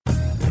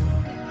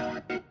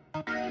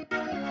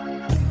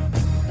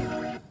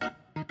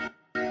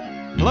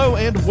Hello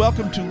and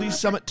welcome to Lee's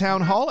Summit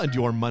Town Hall and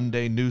your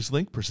Monday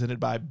NewsLink presented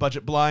by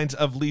Budget Blinds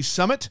of Lee's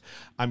Summit.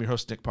 I'm your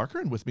host, Nick Parker,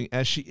 and with me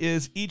as she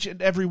is each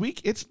and every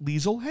week, it's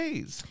Liesl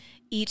Hayes.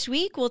 Each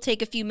week, we'll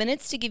take a few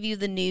minutes to give you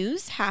the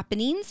news,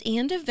 happenings,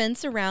 and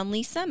events around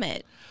Lee's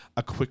Summit.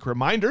 A quick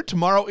reminder,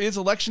 tomorrow is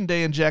Election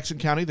Day in Jackson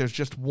County. There's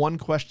just one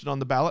question on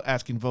the ballot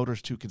asking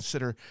voters to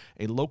consider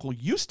a local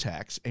use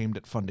tax aimed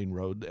at funding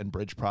road and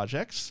bridge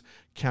projects,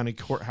 county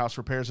courthouse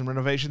repairs and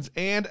renovations,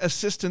 and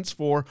assistance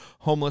for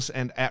homeless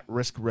and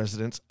at-risk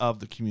residents of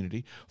the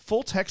community.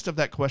 Full text of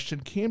that question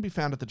can be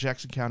found at the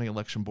Jackson County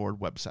Election Board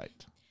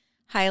website.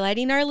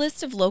 Highlighting our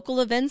list of local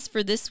events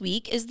for this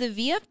week is the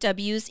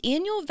VFW's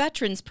annual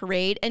Veterans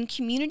Parade and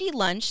Community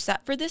Lunch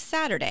set for this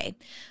Saturday.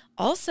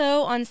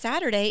 Also on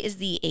Saturday is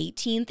the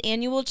 18th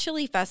Annual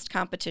Chilifest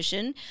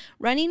competition,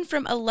 running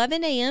from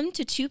 11 a.m.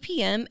 to 2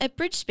 p.m. at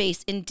Bridge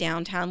Space in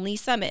downtown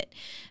Lee's Summit.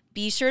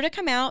 Be sure to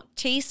come out,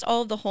 taste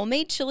all of the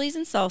homemade chilies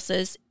and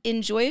salsas,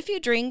 enjoy a few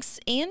drinks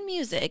and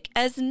music,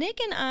 as Nick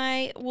and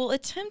I will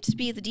attempt to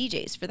be the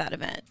DJs for that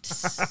event.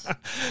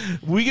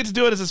 We get to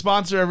do it as a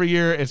sponsor every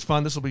year. It's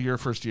fun. This will be your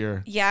first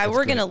year. Yeah,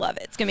 we're going to love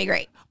it. It's going to be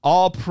great.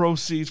 All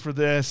proceeds for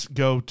this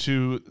go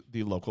to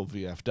the local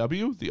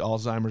VFW, the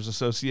Alzheimer's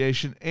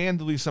Association, and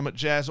the Lee's Summit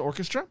Jazz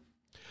Orchestra.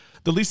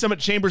 The Lee's Summit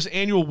Chamber's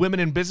annual Women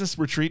in Business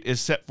Retreat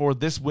is set for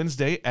this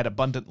Wednesday at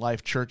Abundant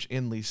Life Church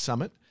in Lee's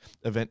Summit.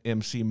 Event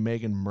MC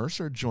Megan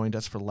Mercer joined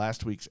us for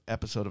last week's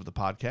episode of the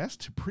podcast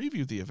to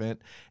preview the event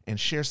and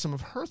share some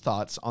of her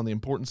thoughts on the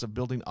importance of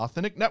building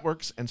authentic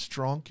networks and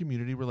strong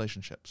community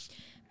relationships.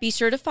 Be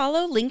sure to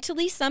follow Link to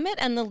Lee's Summit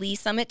and the Lee's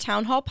Summit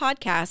Town Hall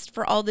podcast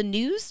for all the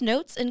news,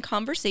 notes, and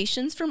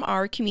conversations from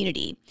our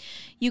community.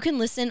 You can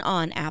listen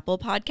on Apple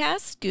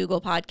Podcasts, Google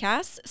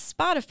Podcasts,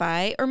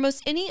 Spotify, or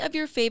most any of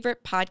your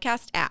favorite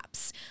podcast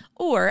apps,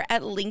 or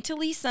at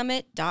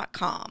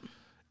linktoleesummit.com.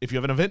 If you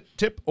have an event,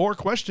 tip, or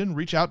question,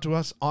 reach out to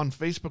us on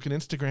Facebook and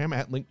Instagram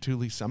at Link to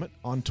Lee's Summit,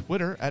 on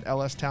Twitter at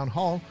LS Town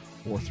Hall,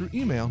 or through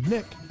email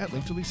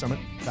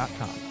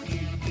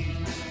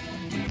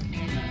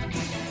nick@linktoleesummit.com.